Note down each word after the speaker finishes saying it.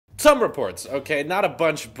Some reports, okay, not a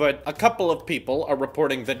bunch, but a couple of people are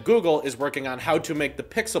reporting that Google is working on how to make the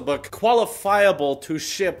Pixelbook qualifiable to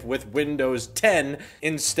ship with Windows 10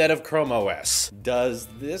 instead of Chrome OS. Does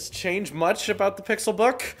this change much about the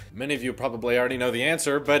Pixelbook? Many of you probably already know the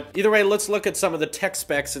answer, but either way, let's look at some of the tech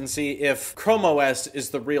specs and see if Chrome OS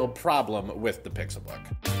is the real problem with the Pixelbook.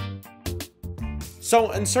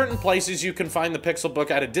 So in certain places you can find the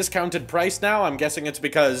Pixelbook at a discounted price now. I'm guessing it's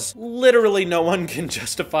because literally no one can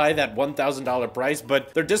justify that $1,000 price,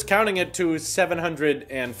 but they're discounting it to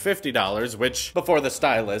 $750, which, before the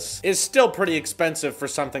stylus, is still pretty expensive for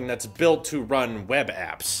something that's built to run web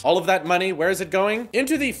apps. All of that money, where is it going?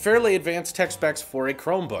 Into the fairly advanced tech specs for a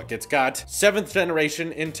Chromebook. It's got 7th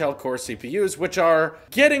generation Intel Core CPUs, which are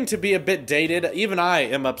getting to be a bit dated. Even I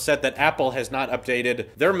am upset that Apple has not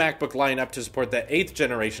updated their MacBook lineup to support the 8th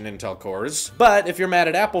generation Intel cores. But if you're mad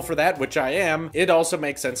at Apple for that, which I am, it also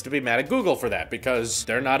makes sense to be mad at Google for that, because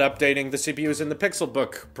they're not updating the CPUs in the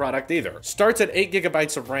Pixelbook product either. Starts at 8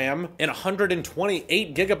 gigabytes of RAM and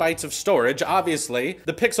 128 gigabytes of storage. Obviously,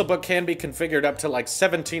 the Pixelbook can be configured up to like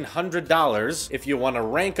 $1,700 if you want to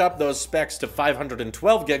rank up those specs to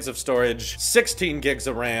 512 gigs of storage, 16 gigs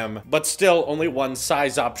of RAM, but still only one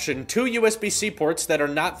size option, 2 USB-C ports that are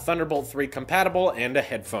not Thunderbolt 3 compatible, and a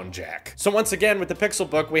headphone jack. So once again, with the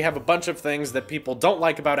Pixelbook, we have a bunch of things that people don't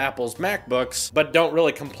like about Apple's MacBooks, but don't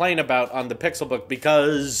really complain about on the Pixelbook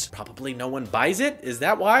because probably no one buys it? Is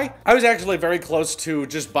that why? I was actually very close to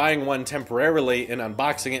just buying one temporarily and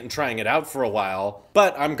unboxing it and trying it out for a while,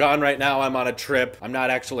 but I'm gone right now. I'm on a trip. I'm not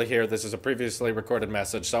actually here. This is a previously recorded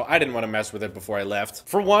message, so I didn't want to mess with it before I left.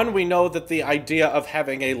 For one, we know that the idea of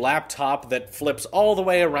having a laptop that flips all the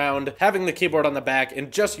way around, having the keyboard on the back,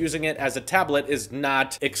 and just using it as a tablet is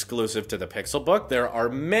not exclusive to the Pixelbook. There are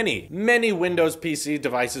many Windows PC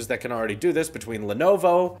devices that can already do this between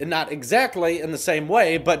Lenovo, and not exactly in the same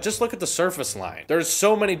way, but just look at the Surface line. There's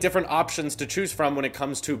so many different options to choose from when it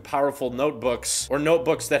comes to powerful notebooks, or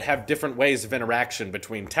notebooks that have different ways of interaction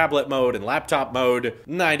between tablet mode and laptop mode.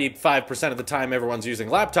 95% of the time everyone's using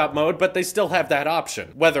laptop mode, but they still have that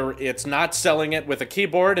option. Whether it's not selling it with a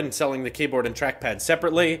keyboard and selling the keyboard and trackpad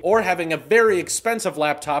separately, or having a very expensive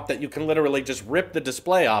laptop that you can literally just rip the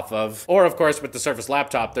display off of, or of course with the Surface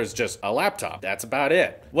laptop, there's just a laptop. That's about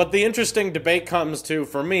it. What the interesting debate comes to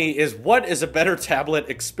for me is, what is a better tablet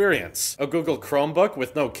experience? A Google Chromebook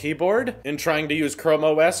with no keyboard, and trying to use Chrome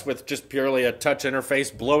OS with just purely a touch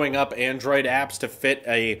interface, blowing up Android apps to fit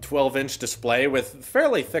a 12-inch display with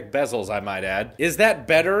fairly thick bezels, I might add. Is that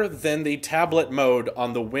better than the tablet mode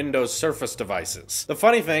on the Windows Surface devices? The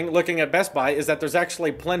funny thing, looking at Best Buy, is that there's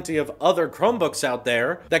actually plenty of other Chromebooks out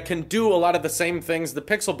there that can do a lot of the same things the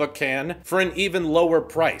Pixelbook can for an even lower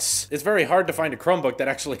price. It's very hard to find a Chromebook that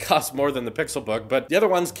actually costs more than the Pixelbook, but the other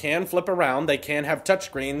ones can flip around, they can have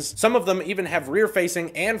touchscreens. Some of them even have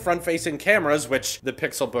rear-facing and front-facing cameras, which the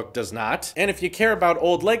Pixelbook does not. And if you care about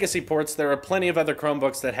old legacy ports, there are plenty of other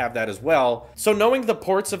Chromebooks that have that as well. So knowing the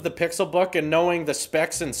ports of the Pixelbook and knowing the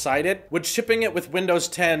specs inside it, would shipping it with Windows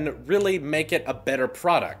 10 really make it a better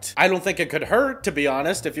product? I don't think it could hurt, to be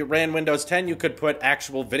honest. If you ran Windows 10, you could put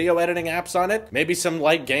actual video editing apps on it, maybe some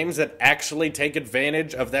light games that actually take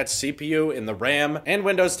advantage of that CPU in the RAM. And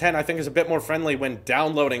Windows 10, I think, is a bit more friendly when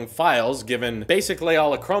downloading files, given basically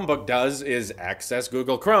all a Chromebook does is access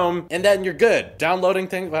Google Chrome, and then you're good. Downloading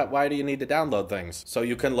things, why do you need to download things? So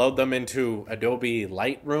you can load them into Adobe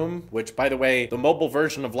Lightroom, which, by the way, the mobile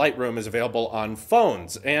version of Lightroom is available on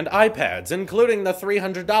phones and iPads, including the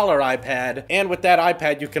 $300 iPad. And with that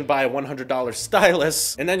iPad, you can buy a $100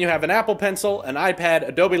 stylus, and then you have an Apple Pencil, an iPad,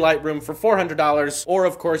 Adobe Lightroom for $400, or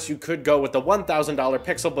of course you could go with the $1,000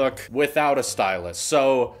 Pixelbook without a stylus.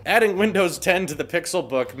 So adding Windows 10 to the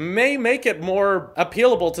Pixelbook may make it more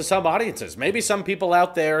appealable to some audiences. Maybe some people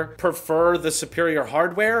out there prefer the superior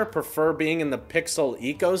hardware, prefer being in the Pixel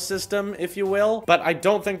ecosystem, if you will, but I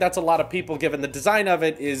don't think that's a lot of people, given the design of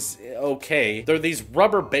it is okay. There are these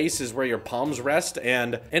rubber bases where your palms rest,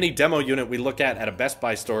 and any demo unit we look at a Best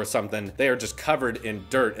Buy store or something, they are just covered in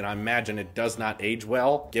dirt, and I imagine it does not age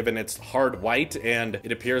well, given it's hard white and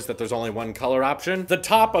it appears that there's only one color option. The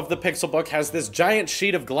top of the Pixelbook has this giant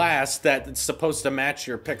sheet of glass that's supposed to match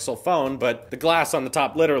your Pixel phone, but the glass on the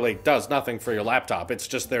top literally does nothing for your laptop. It's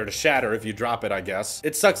just there to shatter if you drop it, I guess.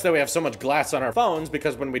 It sucks that we have so much glass on our phones,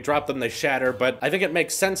 because when we drop them, they shatter hardware, but I think it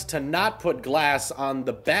makes sense to not put glass on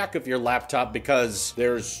the back of your laptop because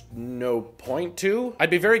there's no point to. I'd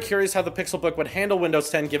be very curious how the Pixelbook would handle Windows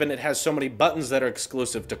 10 given it has so many buttons that are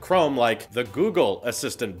exclusive to Chrome, like the Google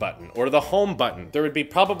Assistant button or the Home button. There would be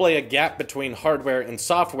probably a gap between hardware and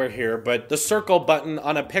software here, but the circle button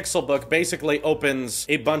on a Pixelbook basically opens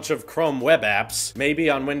a bunch of Chrome web apps. Maybe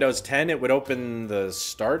on Windows 10 it would open the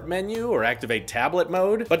start menu or activate tablet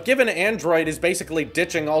mode, but given Android is basically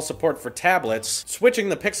ditching all support for tablets, switching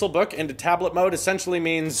the Pixelbook into tablet mode essentially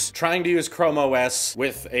means trying to use Chrome OS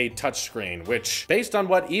with a touchscreen, which, based on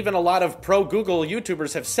what even a lot of pro-Google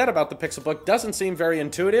YouTubers have said about the Pixelbook, doesn't seem very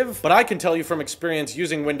intuitive, but I can tell you from experience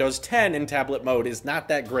using Windows 10 in tablet mode is not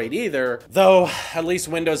that great either, though at least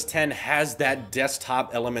Windows 10 has that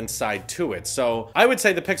desktop element side to it. So I would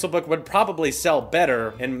say the Pixelbook would probably sell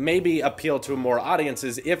better and maybe appeal to more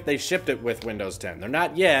audiences if they shipped it with Windows 10. They're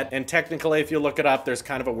not yet, and technically if you look it up, there's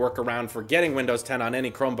kind of a workaround for getting Windows 10 on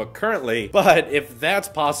any Chromebook currently, but if that's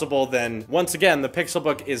possible, then once again, the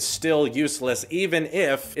Pixelbook is still useless even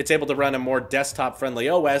if it's able to run a more desktop-friendly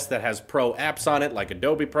OS that has pro apps on it, like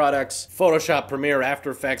Adobe products, Photoshop, Premiere,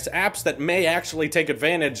 After Effects, apps that may actually take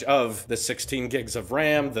advantage of the 16 gigs of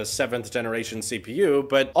RAM, the 7th generation CPU,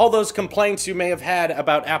 but all those complaints you may have had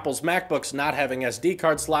about Apple's MacBooks not having SD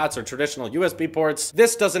card slots or traditional USB ports,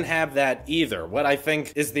 this doesn't have that either. What I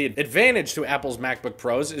think is the advantage to Apple's MacBook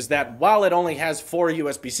Pros is that while it only has 4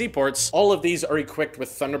 USB-C ports, all of these are equipped with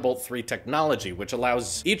Thunderbolt 3 technology, which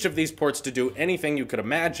allows each of these ports to do anything you could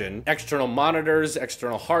imagine. External monitors,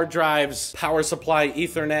 external hard drives, power supply,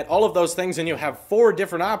 Ethernet, all of those things, and you have 4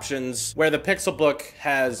 different options where the Pixelbook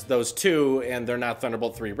has those 2 and they're not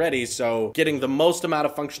Thunderbolt 3 ready, so getting the most amount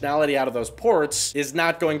of functionality out of those ports is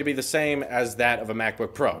not going to be the same as that of a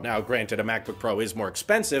MacBook Pro. Now, granted, a MacBook Pro is more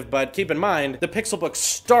expensive, but keep in mind, the Pixelbook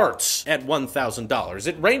starts at $1,000.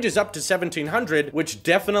 It ranges up to $1,700, which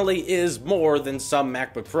definitely is more than some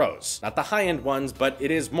MacBook Pros. Not the high-end ones, but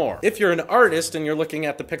it is more. If you're an artist and you're looking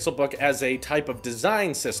at the Pixelbook as a type of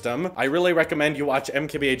design system, I really recommend you watch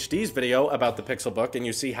MKBHD's video about the Pixelbook and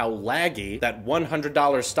you see how laggy that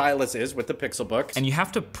 $100 stylus is with the Pixelbook. And you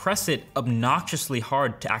have to press it obnoxiously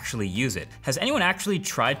hard to actually use it. Has anyone actually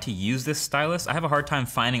tried to use this stylus? I have a hard time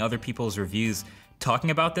finding other people's reviews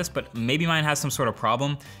talking about this, but maybe mine has some sort of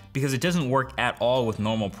problem because it doesn't work at all with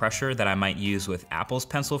normal pressure that I might use with Apple's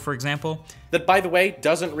pencil, for example. That, by the way,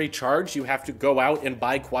 doesn't recharge. You have to go out and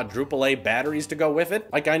buy quadruple A batteries to go with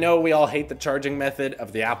it. Like, I know we all hate the charging method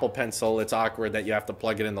of the Apple Pencil. It's awkward that you have to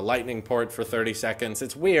plug it in the lightning port for 30 seconds.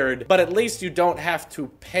 It's weird, but at least you don't have to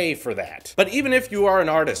pay for that. But even if you are an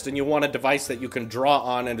artist and you want a device that you can draw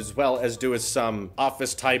on and as well as do some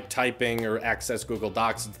office type typing or access Google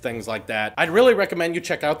Docs and things like that, I'd really recommend you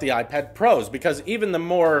check out the iPad Pros, because even the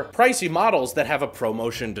more pricey models that have a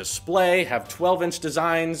ProMotion display, have 12-inch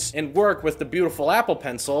designs, and work with the beautiful Apple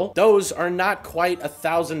Pencil, those are not quite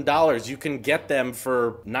 $1,000. You can get them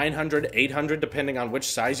for $900, $800, depending on which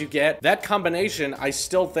size you get. That combination, I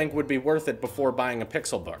still think, would be worth it before buying a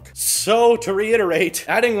Pixelbook. So, to reiterate,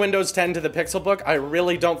 adding Windows 10 to the Pixelbook, I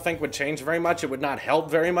really don't think would change very much. It would not help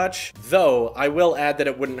very much, though I will add that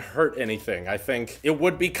it wouldn't hurt anything. I think it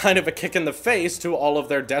would be kind of a kick in the face to all of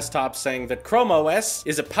their desktops saying that Chrome OS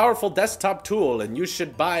is a powerful desktop tool and you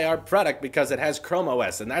should buy our product because it has Chrome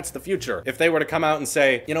OS and that's the future. If they were to come out and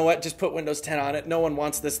say, you know what, just put Windows 10 on it, no one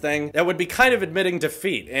wants this thing, that would be kind of admitting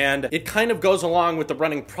defeat. And it kind of goes along with the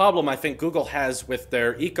running problem I think Google has with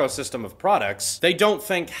their ecosystem of products. They don't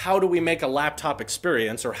think, how do we make a laptop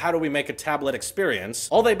experience or how do we make a tablet experience?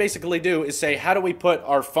 All they basically do is say, how do we put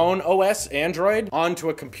our phone OS, Android, onto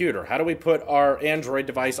a computer? How do we put our Android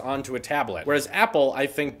device onto a tablet? Whereas Apple, I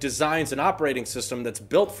think, designs an operating system that's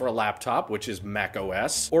built for a laptop, which is Mac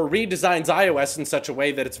OS, or redesigns iOS in such a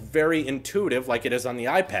way that it's very intuitive like it is on the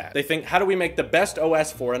iPad. They think, how do we make the best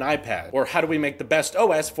OS for an iPad? Or how do we make the best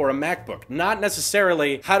OS for a MacBook? Not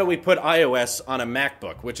necessarily, how do we put iOS on a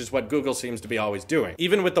MacBook, which is what Google seems to be always doing.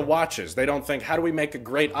 Even with the watches, they don't think, how do we make a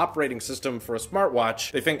great operating system for a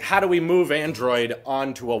smartwatch? They think, how do we move Android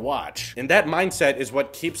onto a watch? And that mindset is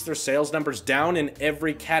what keeps their sales numbers down in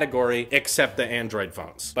every category except the Android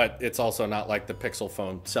phones. But it's also not like the Pixel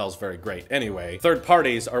phone sells very great anyway. Third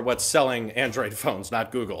parties are what's selling Android phones,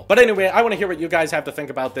 not Google. But anyway, I want to hear what you guys have to think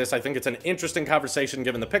about this. I think it's an interesting conversation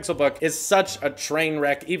given the Pixelbook is such a train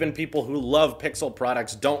wreck. Even people who love Pixel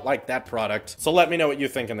products don't like that product. So let me know what you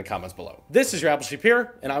think in the comments below. This is your Apple Sheep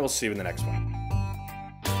here, and I will see you in the next one.